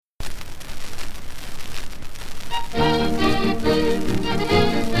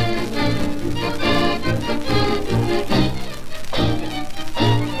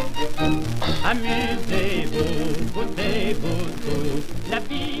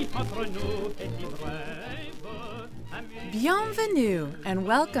Bienvenue and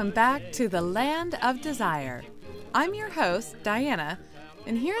welcome back to the Land of Desire. I'm your host, Diana,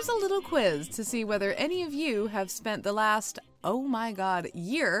 and here's a little quiz to see whether any of you have spent the last, oh my god,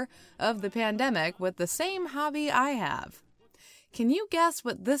 year of the pandemic with the same hobby I have. Can you guess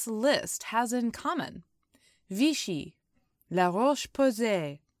what this list has in common? Vichy, La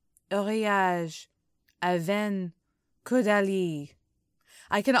Roche-Posay, Ariège, Avesnes, Caudalie.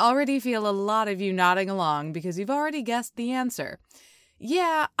 I can already feel a lot of you nodding along because you've already guessed the answer.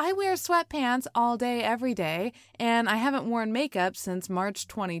 Yeah, I wear sweatpants all day, every day, and I haven't worn makeup since March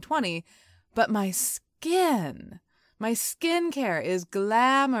 2020, but my skincare is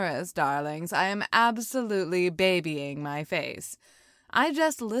glamorous, darlings. I am absolutely babying my face. I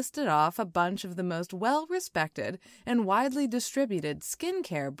just listed off a bunch of the most well-respected and widely distributed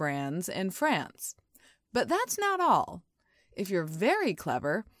skincare brands in France. But that's not all. If you're very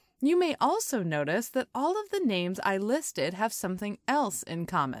clever, you may also notice that all of the names I listed have something else in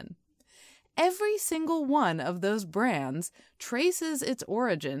common. Every single one of those brands traces its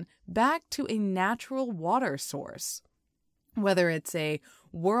origin back to a natural water source. Whether it's a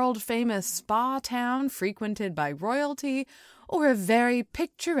world-famous spa town frequented by royalty, or a very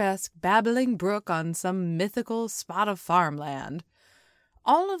picturesque babbling brook on some mythical spot of farmland.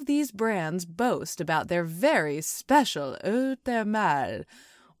 All of these brands boast about their very special eau thermale,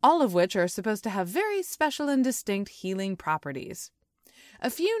 all of which are supposed to have very special and distinct healing properties. A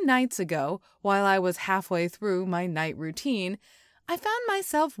few nights ago, while I was halfway through my night routine, I found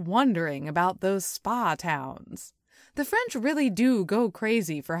myself wondering about those spa towns. The French really do go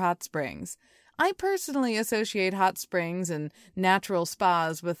crazy for hot springs. I personally associate hot springs and natural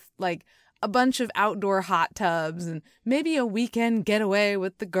spas with, a bunch of outdoor hot tubs and maybe a weekend getaway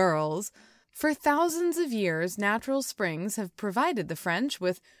with the girls. For thousands of years, natural springs have provided the French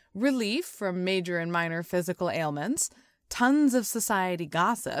with relief from major and minor physical ailments, tons of society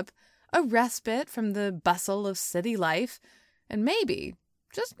gossip, a respite from the bustle of city life, and maybe,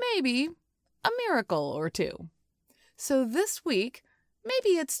 just maybe, a miracle or two. So this week, maybe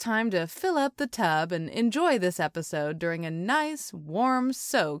it's time to fill up the tub and enjoy this episode during a nice, warm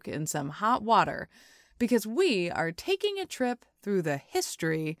soak in some hot water, because we are taking a trip through the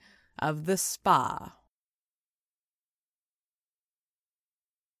history of the spa.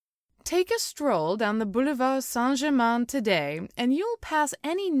 Take a stroll down the Boulevard Saint-Germain today, and you'll pass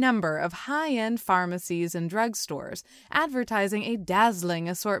any number of high-end pharmacies and drugstores advertising a dazzling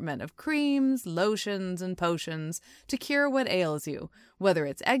assortment of creams, lotions, and potions to cure what ails you, whether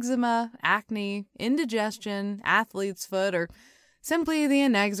it's eczema, acne, indigestion, athlete's foot, or simply the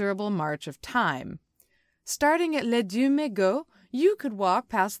inexorable march of time. Starting at Les Deux Mégots, you could walk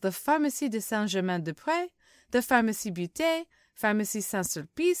past the Pharmacie de Saint-Germain-des-Prés, the Pharmacie Buté, Pharmacie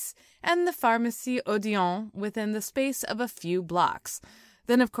Saint-Sulpice, and the Pharmacie Odeon within the space of a few blocks.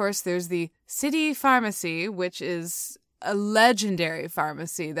 Then, of course, there's the City Pharmacy, which is a legendary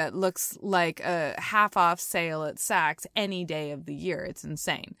pharmacy that looks like a half-off sale at Saks any day of the year. It's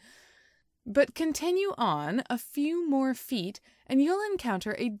insane. But continue on a few more feet, and you'll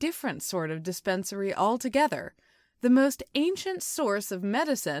encounter a different sort of dispensary altogether, the most ancient source of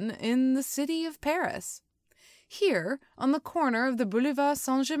medicine in the city of Paris. Here, on the corner of the Boulevard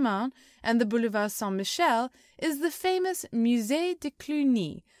Saint-Germain and the Boulevard Saint-Michel, is the famous Musée de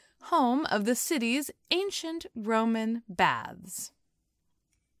Cluny, home of the city's ancient Roman baths.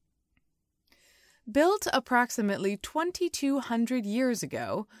 Built approximately 2,200 years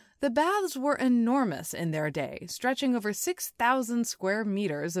ago, the baths were enormous in their day, stretching over 6,000 square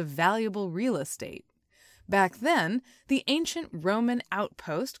meters of valuable real estate. Back then, the ancient Roman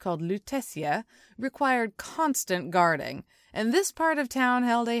outpost called Lutetia required constant guarding, and this part of town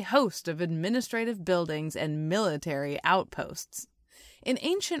held a host of administrative buildings and military outposts. In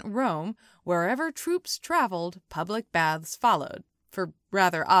ancient Rome, wherever troops traveled, public baths followed, for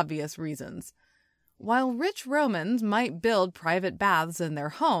rather obvious reasons. While rich Romans might build private baths in their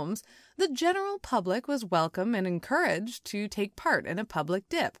homes, the general public was welcome and encouraged to take part in a public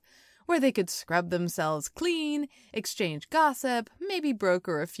dip, where they could scrub themselves clean, exchange gossip, maybe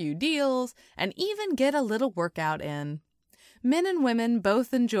broker a few deals, and even get a little workout in. Men and women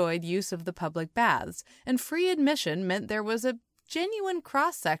both enjoyed use of the public baths, and free admission meant there was a genuine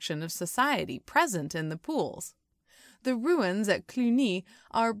cross-section of society present in the pools. The ruins at Cluny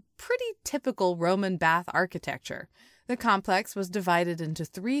are pretty typical Roman bath architecture. The complex was divided into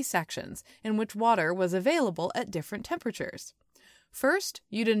 3 sections, in which water was available at different temperatures. First,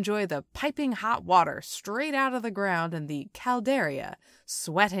 you'd enjoy the piping hot water straight out of the ground in the calderia,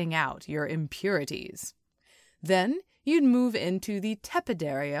 sweating out your impurities. Then, you'd move into the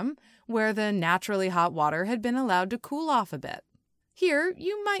tepidarium, where the naturally hot water had been allowed to cool off a bit. Here,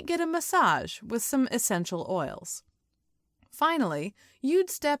 you might get a massage with some essential oils. Finally, you'd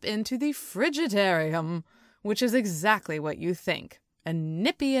step into the frigidarium, which is exactly what you think. A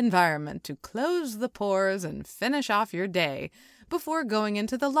nippy environment to close the pores and finish off your day before going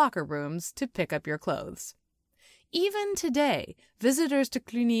into the locker rooms to pick up your clothes. Even today, visitors to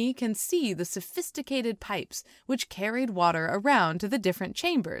Cluny can see the sophisticated pipes which carried water around to the different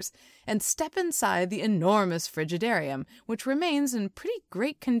chambers and step inside the enormous frigidarium, which remains in pretty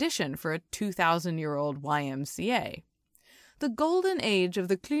great condition for a 2,000-year-old YMCA. The golden age of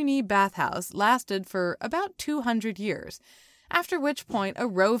the Cluny bathhouse lasted for about 200 years, after which point a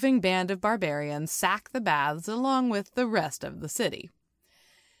roving band of barbarians sacked the baths along with the rest of the city.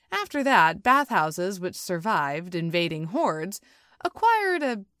 After that, bathhouses which survived invading hordes acquired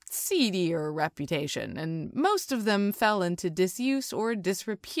a seedier reputation, and most of them fell into disuse or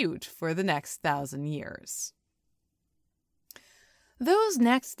disrepute for the next 1,000 years. Those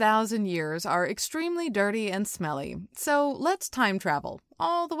next 1,000 years are extremely dirty and smelly, so let's time travel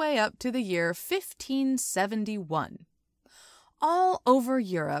all the way up to the year 1571. All over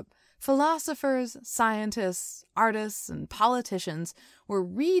Europe, philosophers, scientists, artists, and politicians were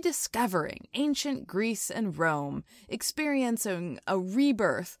rediscovering ancient Greece and Rome, experiencing a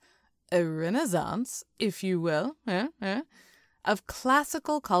rebirth, a renaissance, if you will, of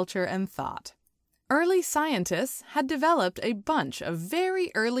classical culture and thought. Early scientists had developed a bunch of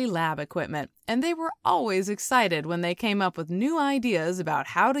very early lab equipment, and they were always excited when they came up with new ideas about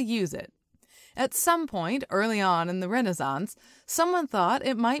how to use it. At some point early on in the Renaissance, someone thought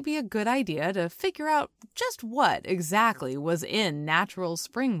it might be a good idea to figure out just what exactly was in natural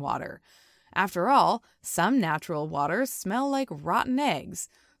spring water. After all, some natural waters smell like rotten eggs.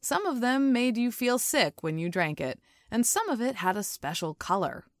 Some of them made you feel sick when you drank it, and some of it had a special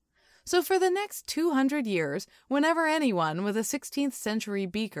color. So for the next 200 years, whenever anyone with a 16th century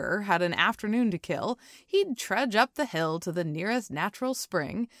beaker had an afternoon to kill, he'd trudge up the hill to the nearest natural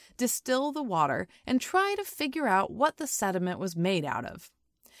spring, distill the water, and try to figure out what the sediment was made out of.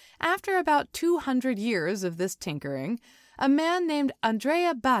 After about 200 years of this tinkering, a man named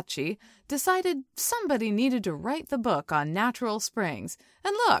Andrea Bacci decided somebody needed to write the book on natural springs,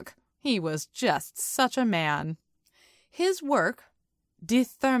 and look, he was just such a man. His work, De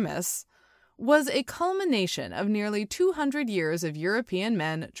Thermis, was a culmination of nearly 200 years of European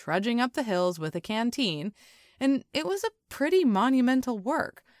men trudging up the hills with a canteen, and it was a pretty monumental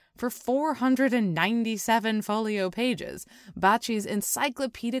work. For 497 folio pages, Bacci's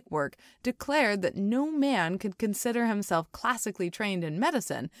encyclopedic work declared that no man could consider himself classically trained in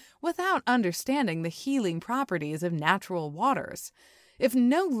medicine without understanding the healing properties of natural waters. If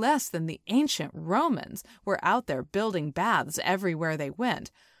no less than the ancient Romans were out there building baths everywhere they went,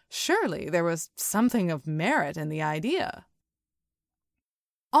 surely there was something of merit in the idea.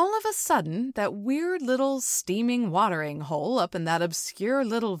 All of a sudden, that weird little steaming watering hole up in that obscure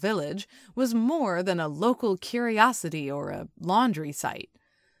little village was more than a local curiosity or a laundry site.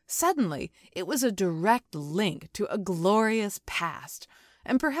 Suddenly, it was a direct link to a glorious past,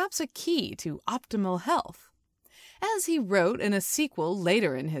 and perhaps a key to optimal health. As he wrote in a sequel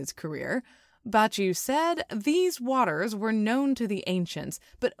later in his career, Bacci said these waters were known to the ancients,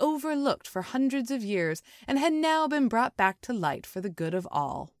 but overlooked for hundreds of years, and had now been brought back to light for the good of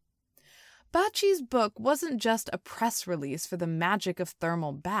all. Bacci's book wasn't just a press release for the magic of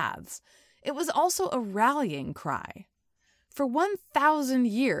thermal baths. It was also a rallying cry. For 1,000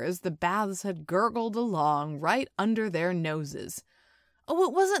 years, the baths had gurgled along right under their noses. Oh,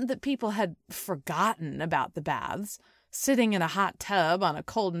 it wasn't that people had forgotten about the baths. Sitting in a hot tub on a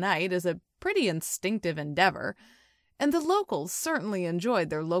cold night is a pretty instinctive endeavor, and the locals certainly enjoyed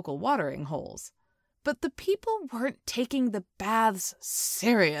their local watering holes. But the people weren't taking the baths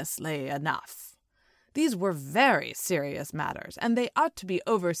seriously enough. These were very serious matters, and they ought to be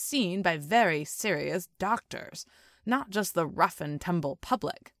overseen by very serious doctors, not just the rough-and-tumble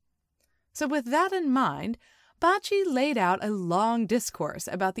public. So with that in mind, Bacci laid out a long discourse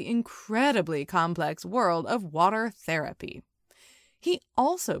about the incredibly complex world of water therapy. He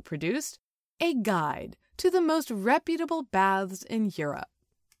also produced a guide to the most reputable baths in Europe.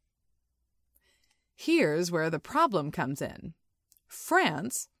 Here's where the problem comes in.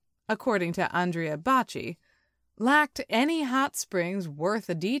 France, according to Andrea Bacci, lacked any hot springs worth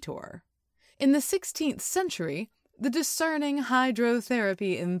a detour. In the 16th century, the discerning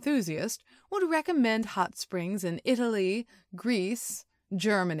hydrotherapy enthusiast would recommend hot springs in Italy, Greece,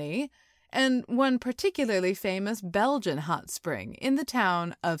 Germany, and one particularly famous Belgian hot spring in the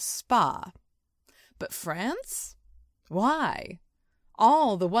town of Spa. But France? Why?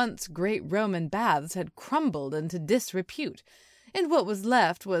 All the once great Roman baths had crumbled into disrepute, and what was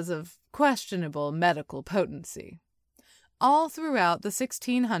left was of questionable medical potency. All throughout the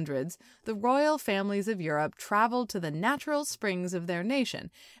 1600s, the royal families of Europe traveled to the natural springs of their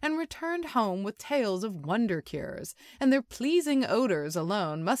nation and returned home with tales of wonder cures, and their pleasing odors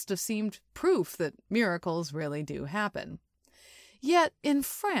alone must have seemed proof that miracles really do happen. Yet in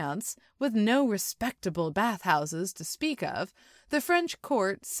France, with no respectable bathhouses to speak of, the French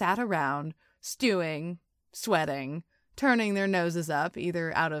court sat around, stewing, sweating, turning their noses up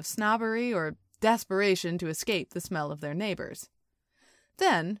either out of snobbery or desperation to escape the smell of their neighbors.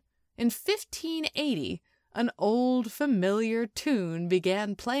 Then, in 1580, an old familiar tune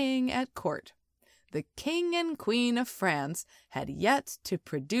began playing at court. The King and Queen of France had yet to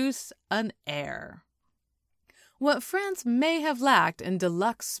produce an heir. What France may have lacked in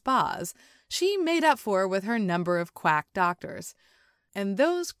deluxe spas, she made up for with her number of quack doctors. And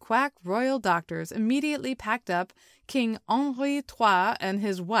those quack royal doctors immediately packed up King Henri III and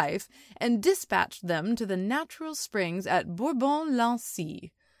his wife and dispatched them to the natural springs at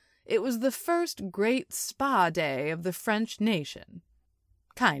Bourbon-Lancy. It was the first great spa day of the French nation.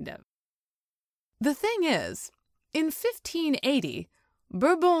 Kind of. The thing is, in 1580,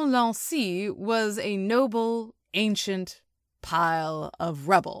 Bourbon-Lancy was a noble, ancient pile of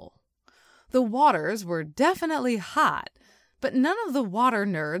rubble. The waters were definitely hot, but none of the water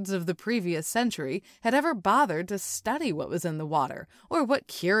nerds of the previous century had ever bothered to study what was in the water or what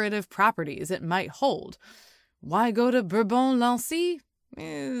curative properties it might hold. Why go to Bourbon-Lancy?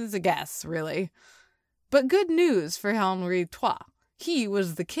 Is a guess, really. But good news for Henri III. He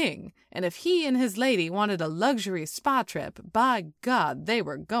was the king, and if he and his lady wanted a luxury spa trip, by God, they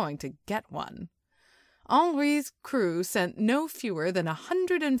were going to get one. Henri's crew sent no fewer than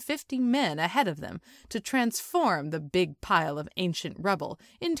 150 men ahead of them to transform the big pile of ancient rubble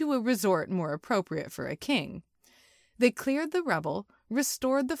into a resort more appropriate for a king. They cleared the rubble,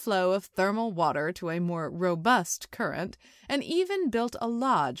 restored the flow of thermal water to a more robust current, and even built a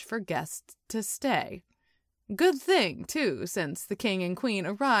lodge for guests to stay. Good thing, too, since the king and queen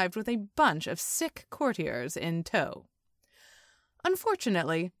arrived with a bunch of sick courtiers in tow.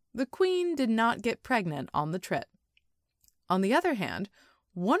 Unfortunately, the queen did not get pregnant on the trip. On the other hand,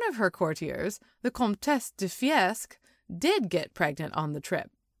 one of her courtiers, the Comtesse de Fiesque, did get pregnant on the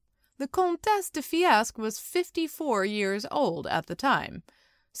trip. The Comtesse de Fiesque was 54 years old at the time,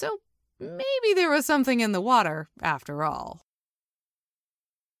 so maybe there was something in the water after all.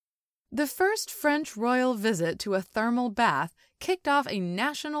 The first French royal visit to a thermal bath kicked off a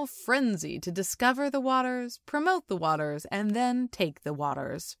national frenzy to discover the waters, promote the waters, and then take the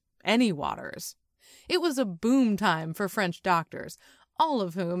waters. Any waters. It was a boom time for French doctors, all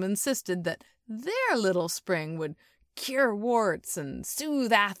of whom insisted that their little spring would cure warts and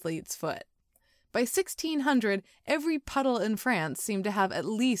soothe athlete's foot. By 1600, every puddle in France seemed to have at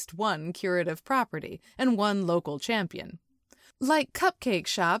least one curative property and one local champion. Like cupcake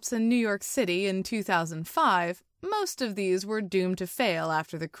shops in New York City in 2005, most of these were doomed to fail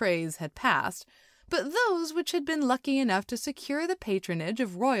after the craze had passed, but those which had been lucky enough to secure the patronage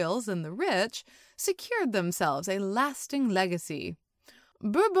of royals and the rich secured themselves a lasting legacy.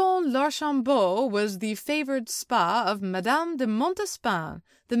 Bourbon-l'Archambault was the favored spa of Madame de Montespan,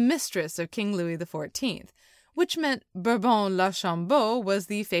 the mistress of King Louis XIV, which meant Bourbon-l'Archambault was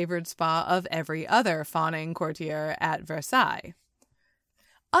the favored spa of every other fawning courtier at Versailles.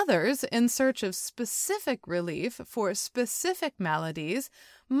 Others, in search of specific relief for specific maladies,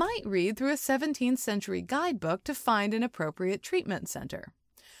 might read through a 17th century guidebook to find an appropriate treatment center.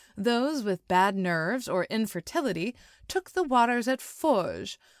 Those with bad nerves or infertility took the waters at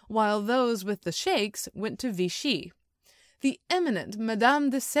Forges, while those with the shakes went to Vichy. The eminent Madame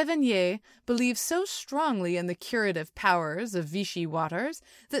de Sévigné believed so strongly in the curative powers of Vichy waters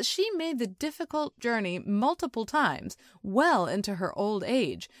that she made the difficult journey multiple times, well into her old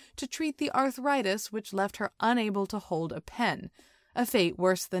age, to treat the arthritis which left her unable to hold a pen, a fate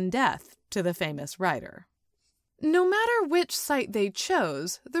worse than death to the famous writer. No matter which site they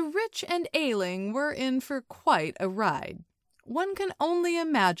chose, the rich and ailing were in for quite a ride. One can only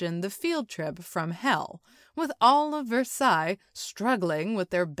imagine the field trip from hell, with all of Versailles struggling with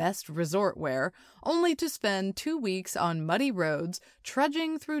their best resort wear, only to spend 2 weeks on muddy roads,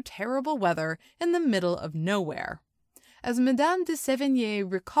 trudging through terrible weather in the middle of nowhere. As Madame de Sévigné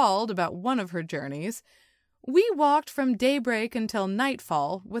recalled about one of her journeys, "We walked from daybreak until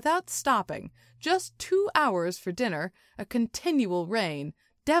nightfall without stopping, just 2 hours for dinner, a continual rain,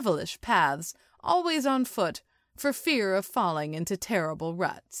 devilish paths, always on foot, for fear of falling into terrible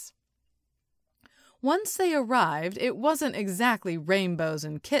ruts." Once they arrived, it wasn't exactly rainbows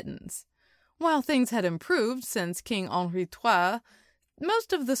and kittens. While things had improved since King Henri III,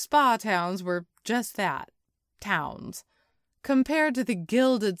 most of the spa towns were just that, towns. Compared to the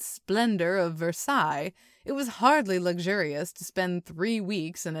gilded splendor of Versailles, it was hardly luxurious to spend 3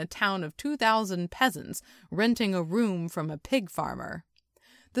 weeks in a town of 2,000 peasants renting a room from a pig farmer.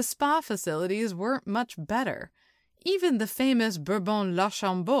 The spa facilities weren't much better. Even the famous Bourbon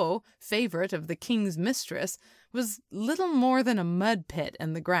Lachambeau, favorite of the king's mistress, was little more than a mud pit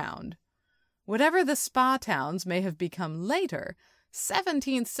in the ground. Whatever the spa towns may have become later,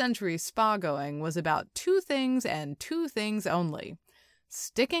 17th century spa-going was about 2 things and 2 things only: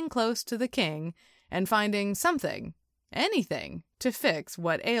 sticking close to the king and finding something, anything, to fix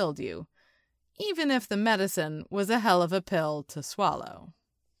what ailed you, even if the medicine was a hell of a pill to swallow.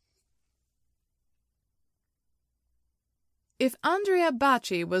 If Andrea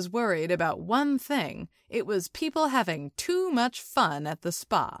Bacci was worried about one thing, it was people having too much fun at the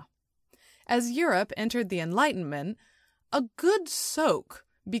spa. As Europe entered the Enlightenment, a good soak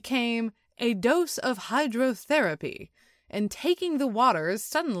became a dose of hydrotherapy, and taking the waters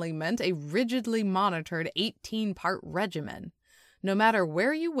suddenly meant a rigidly monitored 18-part regimen. No matter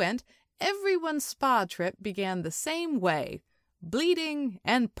where you went, everyone's spa trip began the same way: bleeding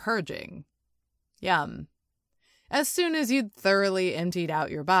and purging. Yum. As soon as you'd thoroughly emptied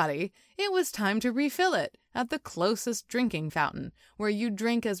out your body, it was time to refill it at the closest drinking fountain, where you'd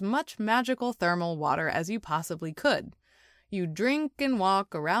drink as much magical thermal water as you possibly could. You'd drink and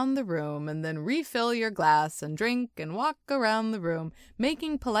walk around the room and then refill your glass and drink and walk around the room,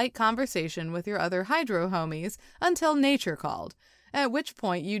 making polite conversation with your other hydro homies until nature called, at which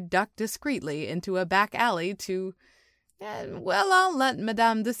point you'd duck discreetly into a back alley to, I'll let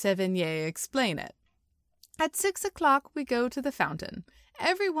Madame de Sévigné explain it. At 6 o'clock we go to the fountain.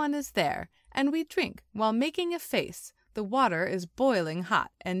 Everyone is there, and we drink while making a face. The water is boiling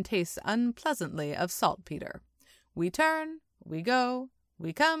hot and tastes unpleasantly of saltpeter. We turn, we go,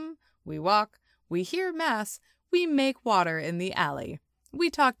 we come, we walk, we hear mass, we make water in the alley. We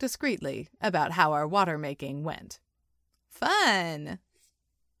talk discreetly about how our water-making went. Fun!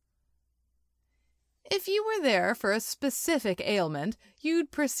 If you were there for a specific ailment,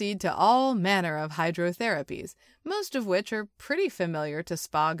 you'd proceed to all manner of hydrotherapies, most of which are pretty familiar to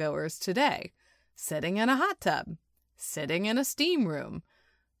spa-goers today. Sitting in a hot tub, sitting in a steam room,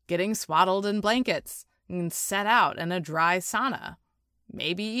 getting swaddled in blankets, and set out in a dry sauna,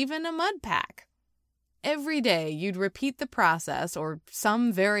 maybe even a mud pack. Every day you'd repeat the process or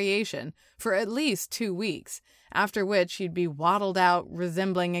some variation for at least 2 weeks, after which you'd be waddled out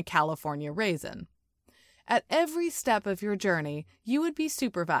resembling a California raisin. At every step of your journey, you would be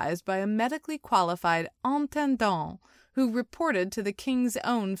supervised by a medically qualified intendant who reported to the king's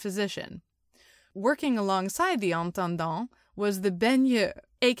own physician. Working alongside the intendant was the baigneur,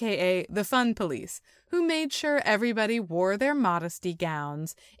 a.k.a. the fun police, who made sure everybody wore their modesty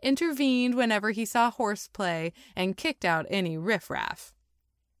gowns, intervened whenever he saw horseplay, and kicked out any riffraff.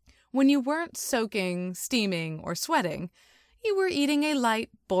 When you weren't soaking, steaming, or sweating, you were eating a light,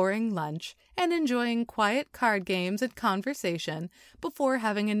 boring lunch and enjoying quiet card games and conversation before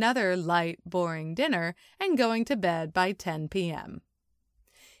having another light, boring dinner and going to bed by 10 p.m.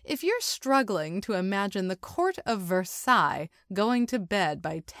 If you're struggling to imagine the court of Versailles going to bed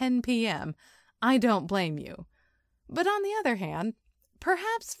by 10 p.m., I don't blame you. But on the other hand,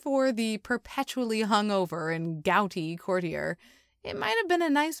 perhaps for the perpetually hungover and gouty courtier, it might have been a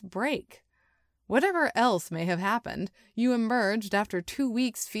nice break. Whatever else may have happened, you emerged after 2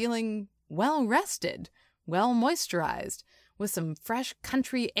 weeks feeling well-rested, well-moisturized, with some fresh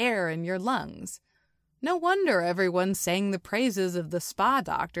country air in your lungs. No wonder everyone sang the praises of the spa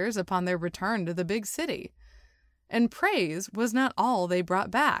doctors upon their return to the big city. And praise was not all they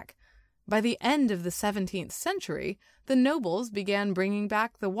brought back. By the end of the 17th century, the nobles began bringing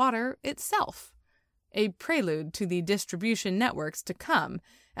back the water itself, a prelude to the distribution networks to come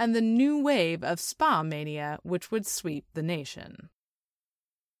and the new wave of spa mania which would sweep the nation.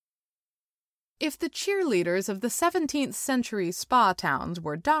 If the cheerleaders of the 17th century spa towns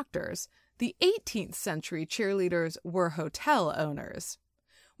were doctors, the 18th century cheerleaders were hotel owners.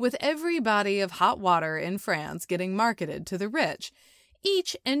 With every body of hot water in France getting marketed to the rich,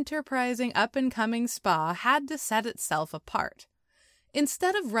 each enterprising up-and-coming spa had to set itself apart.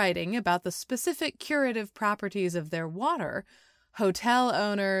 Instead of writing about the specific curative properties of their water, hotel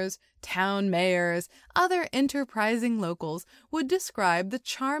owners, town mayors, other enterprising locals would describe the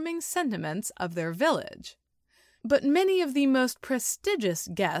charming sentiments of their village. But many of the most prestigious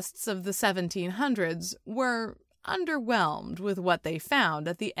guests of the 1700s were underwhelmed with what they found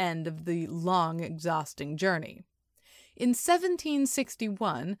at the end of the long, exhausting journey. In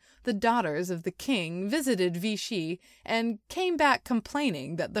 1761, the daughters of the king visited Vichy and came back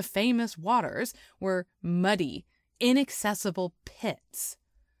complaining that the famous waters were muddy, inaccessible pits.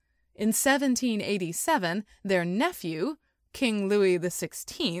 In 1787, their nephew, King Louis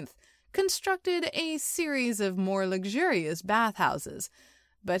XVI, constructed a series of more luxurious bathhouses,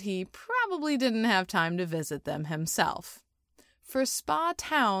 but he probably didn't have time to visit them himself. For spa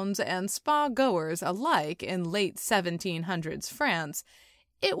towns and spa goers alike in late 1700s France,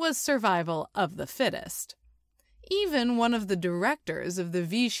 it was survival of the fittest. Even one of the directors of the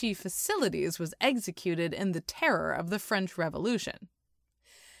Vichy facilities was executed in the terror of the French Revolution.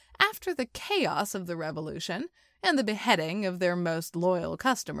 After the chaos of the Revolution and the beheading of their most loyal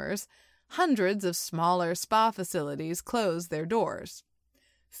customers, hundreds of smaller spa facilities closed their doors.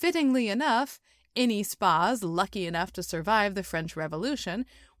 Fittingly enough, any spas lucky enough to survive the French Revolution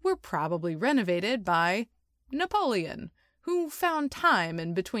were probably renovated by Napoleon, who found time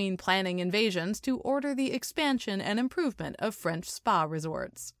in between planning invasions to order the expansion and improvement of French spa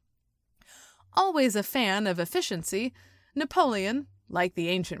resorts. Always a fan of efficiency, Napoleon, like the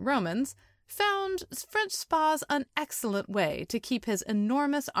ancient Romans, found French spas an excellent way to keep his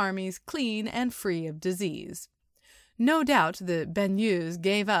enormous armies clean and free of disease. No doubt the baigneuses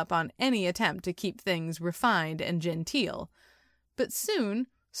gave up on any attempt to keep things refined and genteel, but soon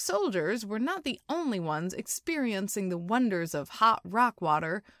soldiers were not the only ones experiencing the wonders of hot rock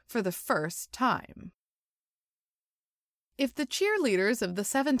water for the first time. If the cheerleaders of the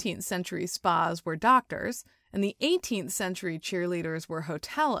 17th century spas were doctors, and the 18th century cheerleaders were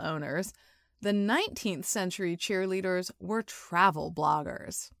hotel owners, the 19th century cheerleaders were travel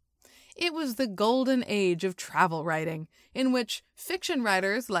bloggers. It was the golden age of travel writing, in which fiction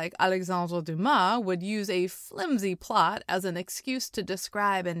writers like Alexandre Dumas would use a flimsy plot as an excuse to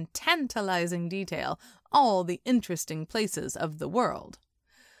describe in tantalizing detail all the interesting places of the world.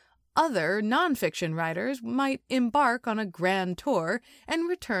 Other nonfiction writers might embark on a grand tour and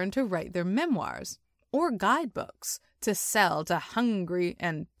return to write their memoirs or guidebooks to sell to hungry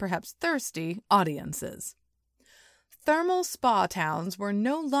and perhaps thirsty audiences. Thermal spa towns were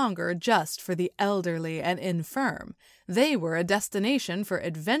no longer just for the elderly and infirm. They were a destination for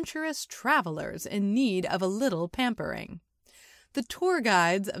adventurous travelers in need of a little pampering. The tour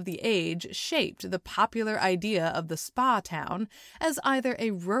guides of the age shaped the popular idea of the spa town as either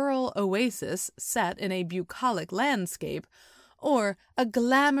a rural oasis set in a bucolic landscape or a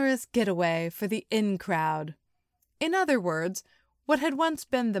glamorous getaway for the in-crowd. In other words, what had once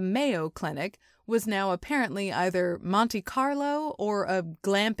been the Mayo Clinic was now apparently either Monte Carlo or a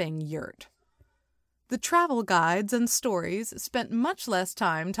glamping yurt. The travel guides and stories spent much less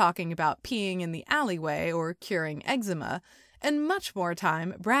time talking about peeing in the alleyway or curing eczema, and much more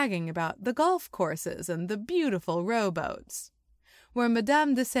time bragging about the golf courses and the beautiful rowboats. Where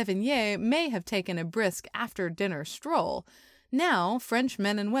Madame de Sévigné may have taken a brisk after-dinner stroll, now French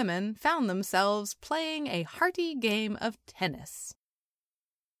men and women found themselves playing a hearty game of tennis.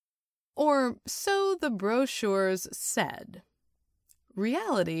 Or so the brochures said.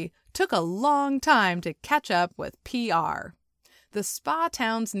 Reality took a long time to catch up with PR. The spa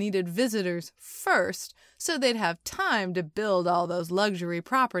towns needed visitors first, so they'd have time to build all those luxury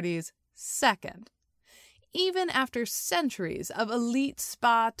properties second. Even after centuries of elite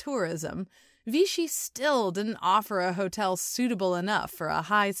spa tourism, Vichy still didn't offer a hotel suitable enough for a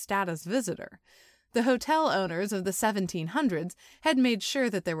high-status visitor. The hotel owners of the 1700s had made sure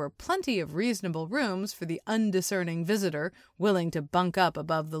that there were plenty of reasonable rooms for the undiscerning visitor willing to bunk up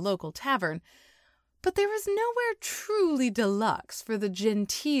above the local tavern, but there was nowhere truly deluxe for the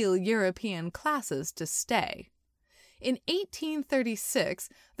genteel European classes to stay. In 1836,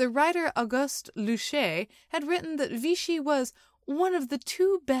 the writer Auguste Louchet had written that Vichy was one of the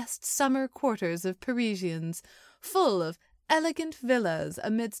two best summer quarters of Parisians, full of elegant villas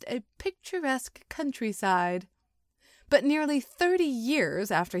amidst a picturesque countryside. But nearly 30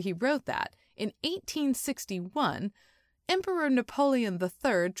 years after he wrote that, in 1861, Emperor Napoleon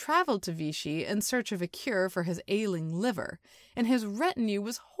III traveled to Vichy in search of a cure for his ailing liver, and his retinue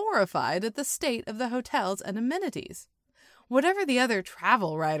was horrified at the state of the hotels and amenities. Whatever the other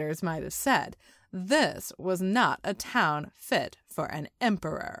travel writers might have said, this was not a town fit for an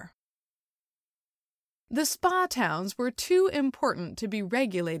emperor. The spa towns were too important to be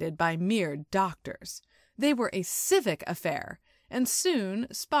regulated by mere doctors. They were a civic affair, and soon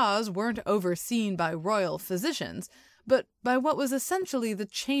spas weren't overseen by royal physicians, but by what was essentially the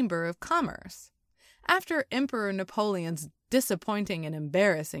Chamber of Commerce. After Emperor Napoleon's disappointing and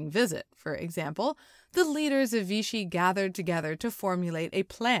embarrassing visit, for example, the leaders of Vichy gathered together to formulate a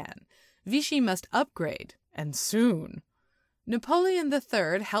plan. Vichy must upgrade, and soon. Napoleon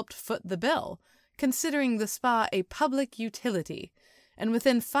III helped foot the bill, considering the spa a public utility, and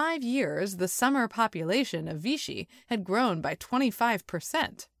within 5 years the summer population of Vichy had grown by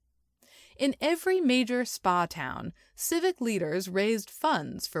 25%. In every major spa town, civic leaders raised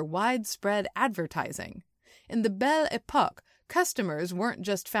funds for widespread advertising. In the Belle Époque, customers weren't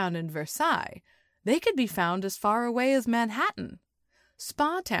just found in Versailles. They could be found as far away as Manhattan.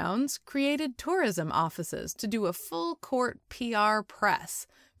 Spa towns created tourism offices to do a full-court PR press,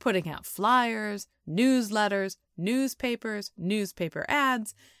 putting out flyers, newsletters, newspapers, newspaper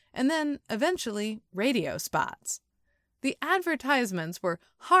ads, and then, eventually, radio spots. The advertisements were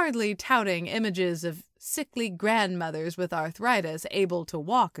hardly touting images of sickly grandmothers with arthritis able to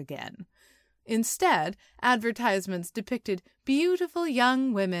walk again. Instead, advertisements depicted beautiful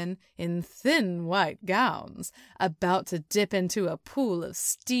young women in thin white gowns about to dip into a pool of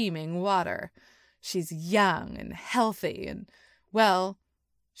steaming water. She's young and healthy and, well,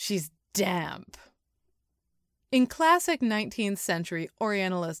 she's damp. In classic 19th century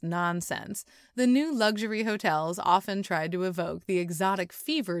Orientalist nonsense, the new luxury hotels often tried to evoke the exotic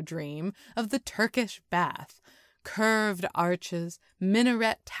fever dream of the Turkish bath. Curved arches,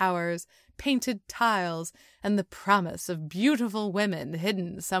 minaret towers, painted tiles, and the promise of beautiful women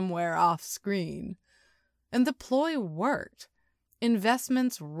hidden somewhere off-screen. And the ploy worked.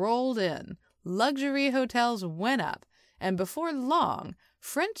 Investments rolled in, luxury hotels went up, and before long,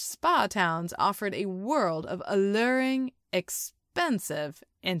 French spa towns offered a world of alluring, expensive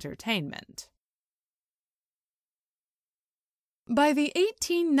entertainment. By the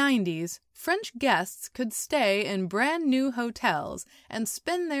 1890s, French guests could stay in brand new hotels and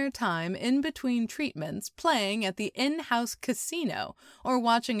spend their time in between treatments playing at the in-house casino or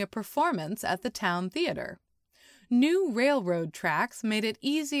watching a performance at the town theater. New railroad tracks made it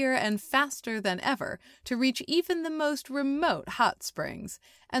easier and faster than ever to reach even the most remote hot springs,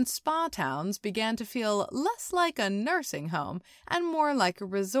 and spa towns began to feel less like a nursing home and more like a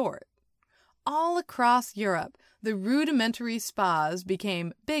resort. All across Europe, the rudimentary spas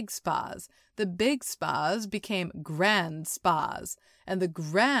became big spas, the big spas became grand spas, and the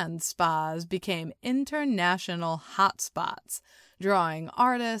grand spas became international hotspots, drawing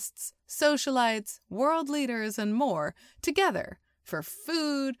artists, socialites, world leaders, and more together for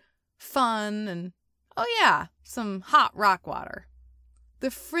food, fun, and, oh yeah, some hot rock water.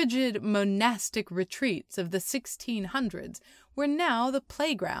 The frigid monastic retreats of the 1600s were now the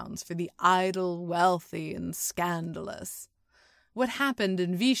playgrounds for the idle, wealthy, and scandalous. What happened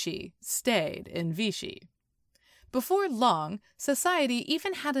in Vichy stayed in Vichy. Before long, society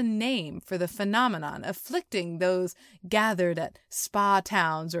even had a name for the phenomenon afflicting those gathered at spa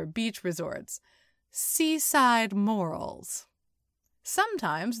towns or beach resorts: seaside morals.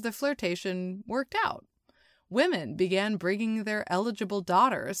 Sometimes the flirtation worked out. Women began bringing their eligible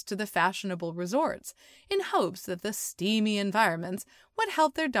daughters to the fashionable resorts in hopes that the steamy environments would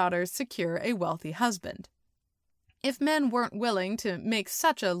help their daughters secure a wealthy husband. If men weren't willing to make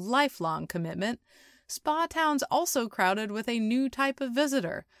such a lifelong commitment, spa towns also crowded with a new type of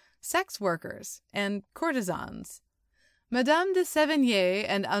visitor: sex workers and courtesans. Madame de Sévigné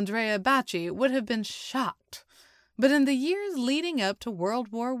and Andrea Bacci would have been shocked. But in the years leading up to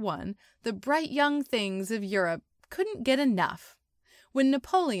World War I, the bright young things of Europe couldn't get enough. When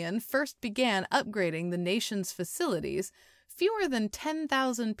Napoleon first began upgrading the nation's facilities, fewer than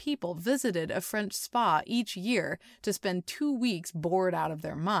 10,000 people visited a French spa each year to spend 2 weeks bored out of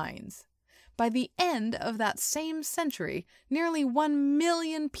their minds. By the end of that same century, nearly 1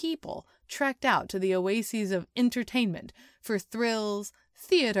 million people trekked out to the oases of entertainment for thrills,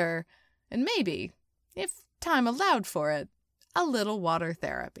 theater, and maybe, if time allowed for it, a little water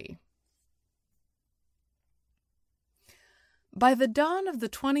therapy. By the dawn of the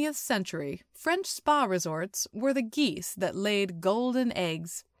 20th century, French spa resorts were the geese that laid golden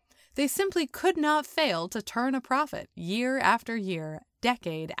eggs. They simply could not fail to turn a profit year after year,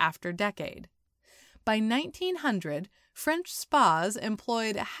 decade after decade. By 1900, French spas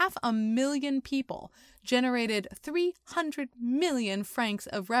employed 500,000 people, generated 300 million francs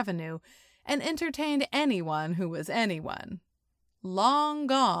of revenue, and entertained anyone who was anyone. Long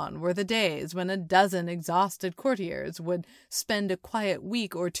gone were the days when a dozen exhausted courtiers would spend a quiet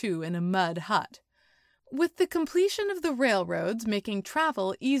week or two in a mud hut. With the completion of the railroads making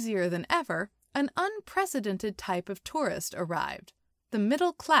travel easier than ever, an unprecedented type of tourist arrived: the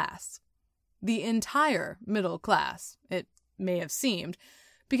middle class. The entire middle class, it may have seemed,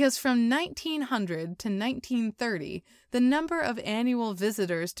 because from 1900 to 1930, the number of annual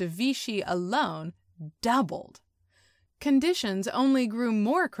visitors to Vichy alone doubled. Conditions only grew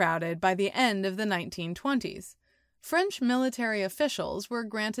more crowded by the end of the 1920s. French military officials were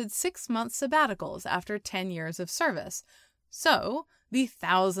granted 6-month sabbaticals after 10 years of service, so the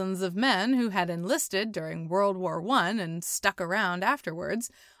thousands of men who had enlisted during World War I and stuck around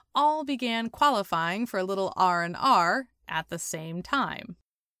afterwards all began qualifying for a little R&R at the same time.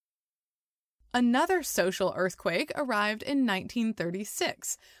 Another social earthquake arrived in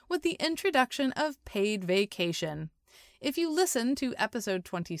 1936 with the introduction of paid vacation. If you listen to episode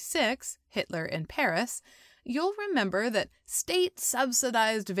 26, Hitler in Paris, you'll remember that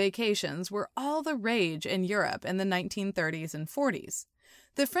state-subsidized vacations were all the rage in Europe in the 1930s and 40s.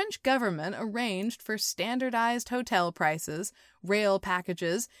 The French government arranged for standardized hotel prices, rail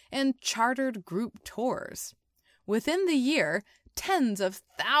packages, and chartered group tours. Within the year, tens of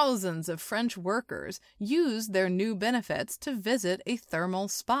thousands of French workers used their new benefits to visit a thermal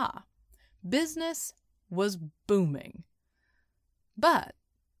spa. Business was booming. But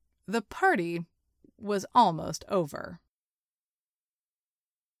the party was almost over.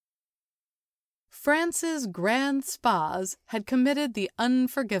 France's grand spas had committed the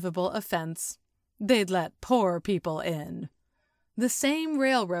unforgivable offense. They'd let poor people in. The same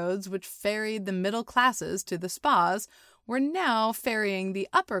railroads which ferried the middle classes to the spas were now ferrying the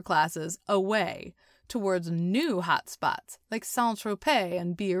upper classes away towards new hotspots like Saint-Tropez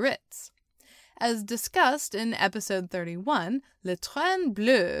and Biarritz. As discussed in episode 31, Le Train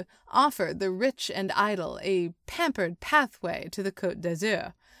Bleu offered the rich and idle a pampered pathway to the Côte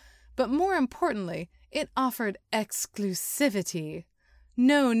d'Azur. But more importantly, it offered exclusivity.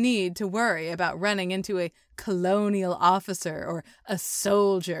 No need to worry about running into a colonial officer or a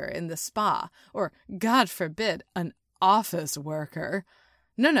soldier in the spa, or, God forbid, an office worker.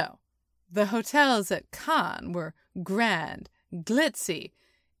 No. The hotels at Cannes were grand, glitzy,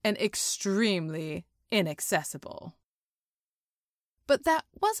 and extremely inaccessible. But that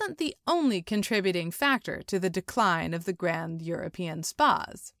wasn't the only contributing factor to the decline of the grand European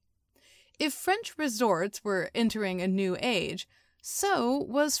spas. If French resorts were entering a new age, so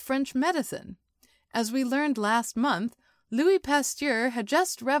was French medicine. As we learned last month, Louis Pasteur had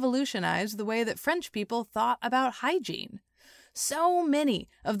just revolutionized the way that French people thought about hygiene. So many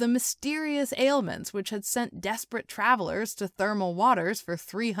of the mysterious ailments which had sent desperate travelers to thermal waters for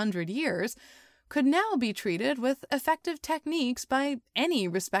 300 years could now be treated with effective techniques by any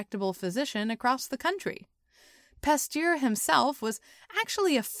respectable physician across the country. Pasteur himself was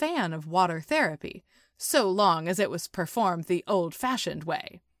actually a fan of water therapy, so long as it was performed the old-fashioned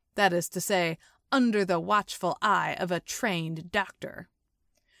way, that is to say, under the watchful eye of a trained doctor.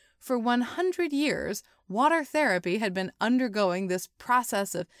 For 100 years, water therapy had been undergoing this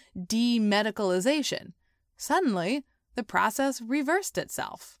process of demedicalization. Suddenly, the process reversed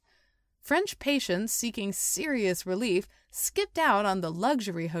itself. French patients seeking serious relief skipped out on the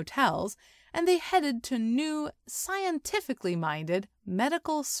luxury hotels, and they headed to new, scientifically minded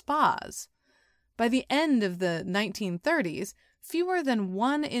medical spas. By the end of the 1930s, fewer than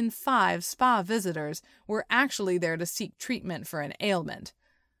 1 in 5 spa visitors were actually there to seek treatment for an ailment.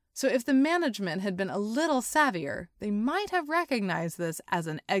 So if the management had been a little savvier, they might have recognized this as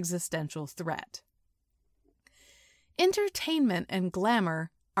an existential threat. Entertainment and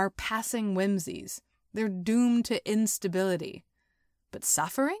glamour are passing whimsies. They're doomed to instability. But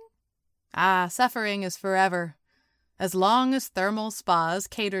suffering? Suffering is forever. As long as thermal spas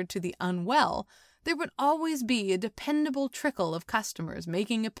catered to the unwell, there would always be a dependable trickle of customers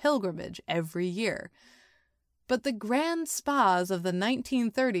making a pilgrimage every year. But the grand spas of the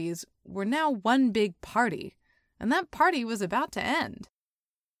 1930s were now one big party, and that party was about to end.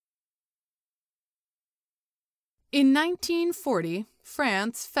 In 1940,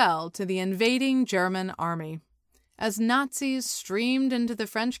 France fell to the invading German army. As Nazis streamed into the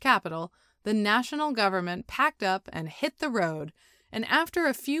French capital, the national government packed up and hit the road, and after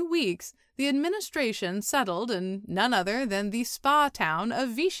a few weeks, the administration settled in none other than the spa town of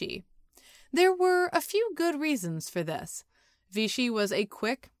Vichy. There were a few good reasons for this. Vichy was a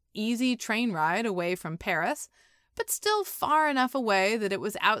quick, easy train ride away from Paris, but still far enough away that it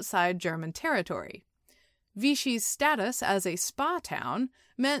was outside German territory. Vichy's status as a spa town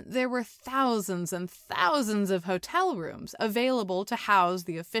meant there were thousands and thousands of hotel rooms available to house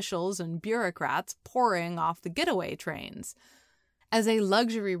the officials and bureaucrats pouring off the getaway trains. As a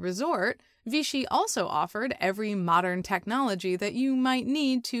luxury resort, Vichy also offered every modern technology that you might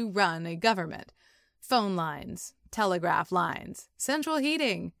need to run a government. Phone lines, telegraph lines, central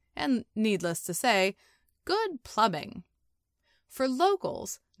heating, and, needless to say, good plumbing. For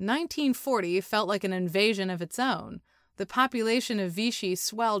locals, 1940 felt like an invasion of its own. The population of Vichy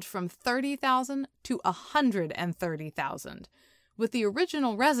swelled from 30,000 to 130,000, with the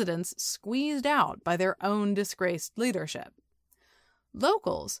original residents squeezed out by their own disgraced leadership.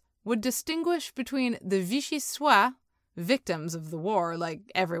 Locals would distinguish between the Vichysois, victims of the war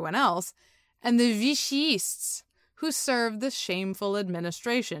like everyone else, and the Vichyists, who served the shameful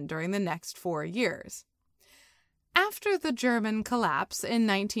administration during the next 4 years. After the German collapse in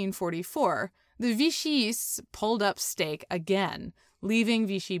 1944, the Vichyists pulled up stake again, leaving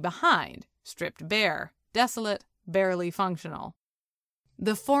Vichy behind, stripped bare, desolate, barely functional.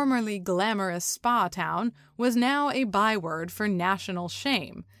 The formerly glamorous spa town was now a byword for national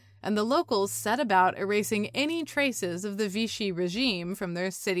shame, and the locals set about erasing any traces of the Vichy regime from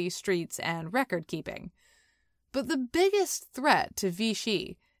their city streets and record-keeping. But the biggest threat to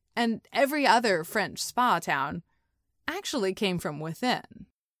Vichy, and every other French spa town, actually came from within.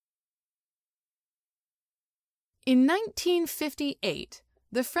 In 1958,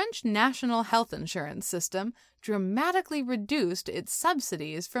 the French national health insurance system dramatically reduced its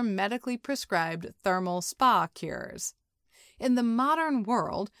subsidies for medically prescribed thermal spa cures. In the modern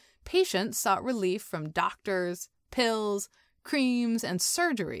world, patients sought relief from doctors, pills, creams, and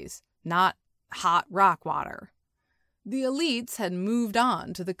surgeries, not hot rock water. The elites had moved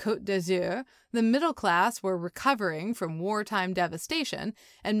on to the Côte d'Azur, the middle class were recovering from wartime devastation,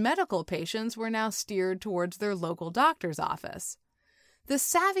 and medical patients were now steered towards their local doctor's office. The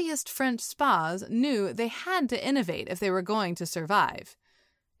savviest French spas knew they had to innovate if they were going to survive.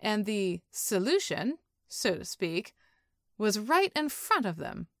 And the solution, so to speak, was right in front of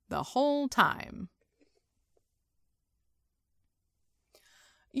them the whole time.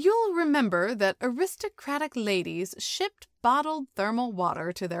 You'll remember that aristocratic ladies shipped bottled thermal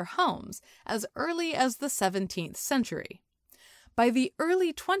water to their homes as early as the 17th century. By the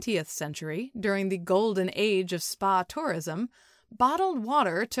early 20th century, during the golden age of spa tourism, bottled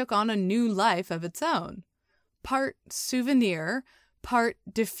water took on a new life of its own. Part souvenir, part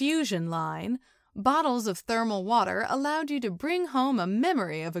diffusion line, bottles of thermal water allowed you to bring home a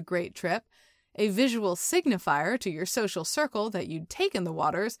memory of a great trip, a visual signifier to your social circle that you'd taken the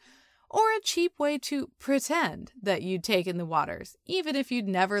waters, or a cheap way to pretend that you'd taken the waters, even if you'd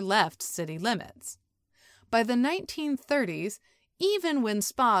never left city limits. By the 1930s, even when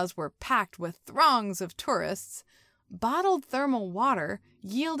spas were packed with throngs of tourists, bottled thermal water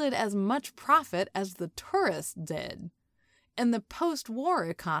yielded as much profit as the tourists did. In the post-war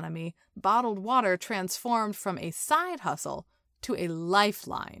economy, bottled water transformed from a side hustle to a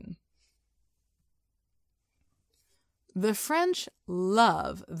lifeline. The French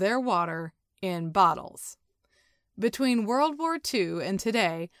love their water in bottles. Between World War II and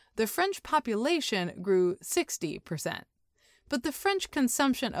today, the French population grew 60%, but the French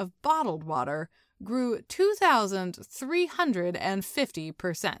consumption of bottled water grew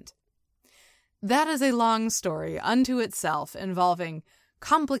 2,350%. That is a long story unto itself involving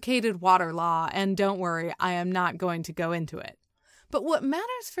complicated water law, and don't worry, I am not going to go into it. But what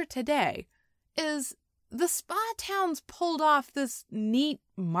matters for today is the spa towns pulled off this neat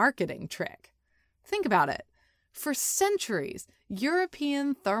marketing trick. Think about it. For centuries,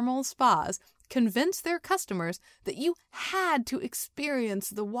 European thermal spas convinced their customers that you had to experience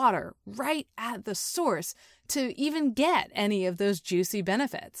the water right at the source to even get any of those juicy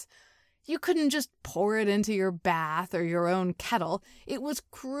benefits. You couldn't just pour it into your bath or your own kettle. It was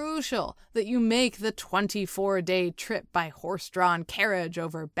crucial that you make the 24-day trip by horse-drawn carriage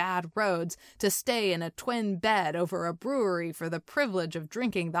over bad roads to stay in a twin bed over a brewery for the privilege of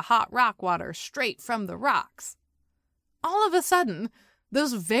drinking the hot rock water straight from the rocks. All of a sudden,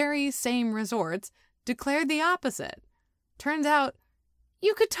 those very same resorts declared the opposite. Turns out,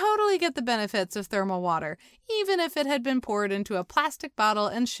 you could totally get the benefits of thermal water, even if it had been poured into a plastic bottle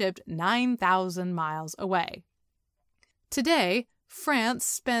and shipped 9,000 miles away. Today, France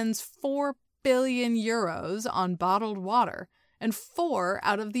spends 4 billion euros on bottled water, and 4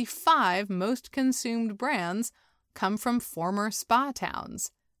 out of the 5 most consumed brands come from former spa towns: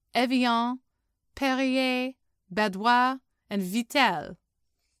 Evian, Perrier, Badois, and Vittel.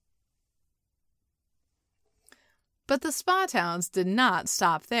 But the spa towns did not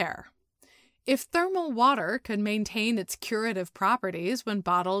stop there. If thermal water could maintain its curative properties when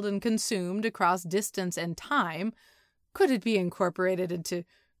bottled and consumed across distance and time, could it be incorporated into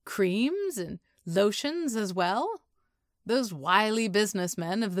creams and lotions as well? Those wily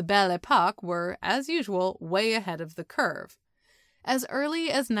businessmen of the Belle Époque were, as usual, way ahead of the curve. As early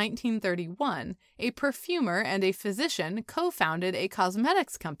as 1931, a perfumer and a physician co-founded a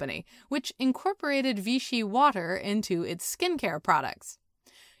cosmetics company, which incorporated Vichy water into its skincare products.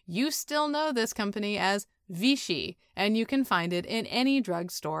 You still know this company as Vichy, and you can find it in any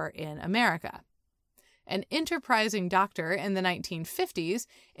drugstore in America. An enterprising doctor in the 1950s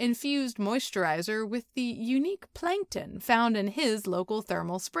infused moisturizer with the unique plankton found in his local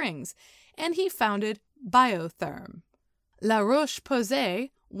thermal springs, and he founded Biotherm. La Roche-Posay,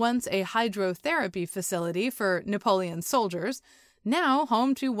 once a hydrotherapy facility for Napoleon's soldiers, now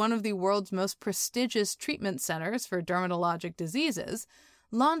home to one of the world's most prestigious treatment centers for dermatologic diseases,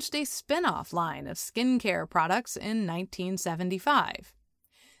 launched a spin-off line of skincare products in 1975.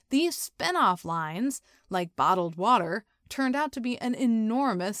 These spin-off lines, like bottled water, turned out to be an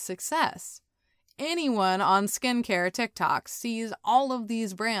enormous success. Anyone on skincare TikTok sees all of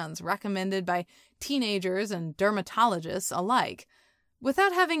these brands recommended by teenagers and dermatologists alike,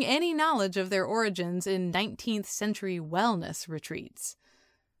 without having any knowledge of their origins in 19th century wellness retreats.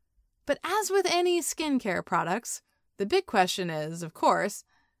 But as with any skincare products, the big question is, of course,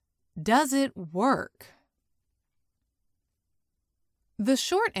 does it work? The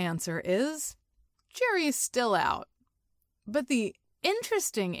short answer is, jury's still out. But the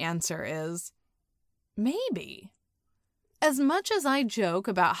interesting answer is, maybe. As much as I joke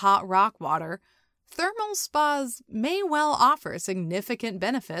about hot rock water, thermal spas may well offer significant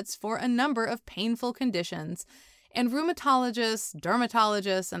benefits for a number of painful conditions, and rheumatologists,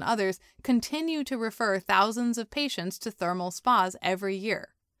 dermatologists, and others continue to refer thousands of patients to thermal spas every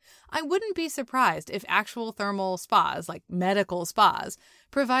year. I wouldn't be surprised if actual thermal spas, like medical spas,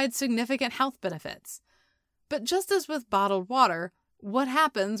 provide significant health benefits. But just as with bottled water, what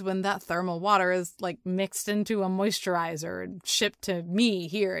happens when that thermal water is mixed into a moisturizer and shipped to me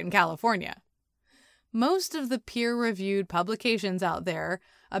here in California? Most of the peer-reviewed publications out there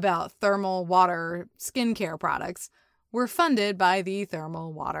about thermal water skincare products were funded by the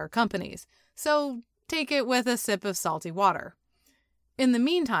thermal water companies, so take it with a sip of salty water. In the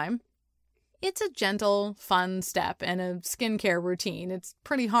meantime, it's a gentle, fun step in a skincare routine. It's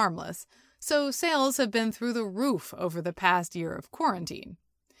pretty harmless, so sales have been through the roof over the past year of quarantine.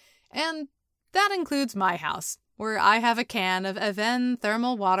 And that includes my house, where I have a can of Avène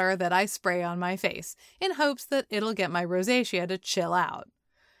thermal water that I spray on my face in hopes that it'll get my rosacea to chill out.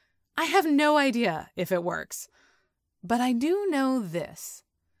 I have no idea if it works, but I do know this.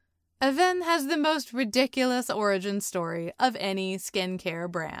 Avène has the most ridiculous origin story of any skincare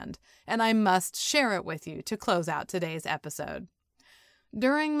brand, and I must share it with you to close out today's episode.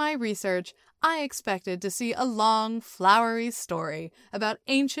 During my research, I expected to see a long, flowery story about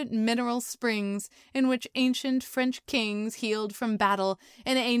ancient mineral springs in which ancient French kings healed from battle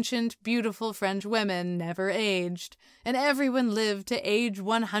and ancient, beautiful French women never aged, and everyone lived to age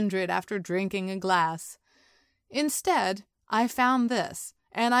 100 after drinking a glass. Instead, I found this,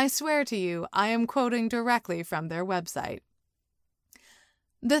 and I swear to you I am quoting directly from their website.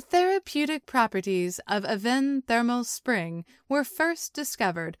 The therapeutic properties of Avène thermal spring were first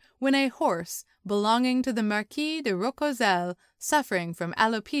discovered when a horse belonging to the Marquis de Roccozel, suffering from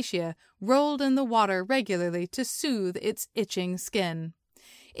alopecia, rolled in the water regularly to soothe its itching skin.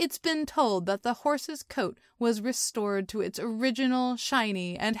 It's been told that the horse's coat was restored to its original,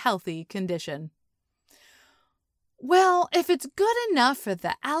 shiny, and healthy condition. Well, if it's good enough for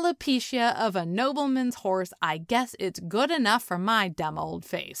the alopecia of a nobleman's horse, I guess it's good enough for my dumb old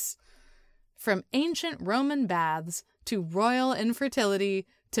face. From ancient Roman baths, to royal infertility,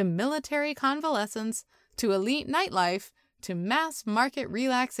 to military convalescence, to elite nightlife, to mass market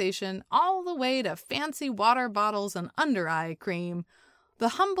relaxation, all the way to fancy water bottles and under-eye cream, the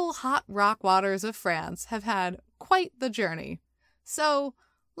humble hot rock waters of France have had quite the journey. So,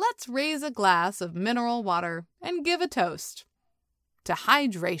 let's raise a glass of mineral water and give a toast to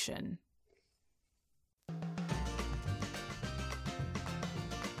hydration.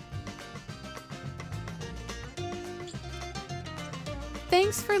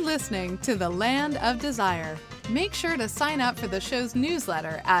 Thanks for listening to The Land of Desire. Make sure to sign up for the show's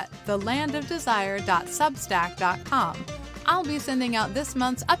newsletter at thelandofdesire.substack.com. I'll be sending out this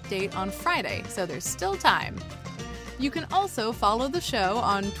month's update on Friday, so there's still time. You can also follow the show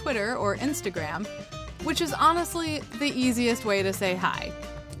on Twitter or Instagram, which is honestly the easiest way to say hi.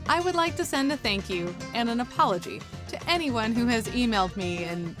 I would like to send a thank you and an apology to anyone who has emailed me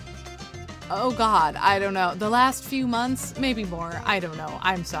in, the last few months, maybe more, I don't know,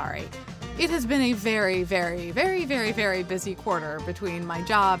 I'm sorry. It has been a very, very, very, very, very busy quarter between my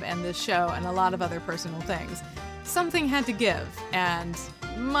job and this show and a lot of other personal things. Something had to give, and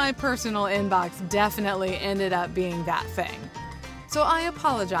my personal inbox definitely ended up being that thing. So I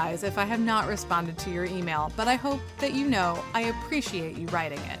apologize if I have not responded to your email, but I hope that you know I appreciate you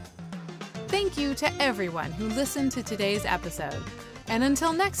writing it. Thank you to everyone who listened to today's episode. And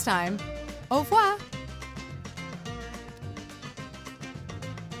until next time, au revoir!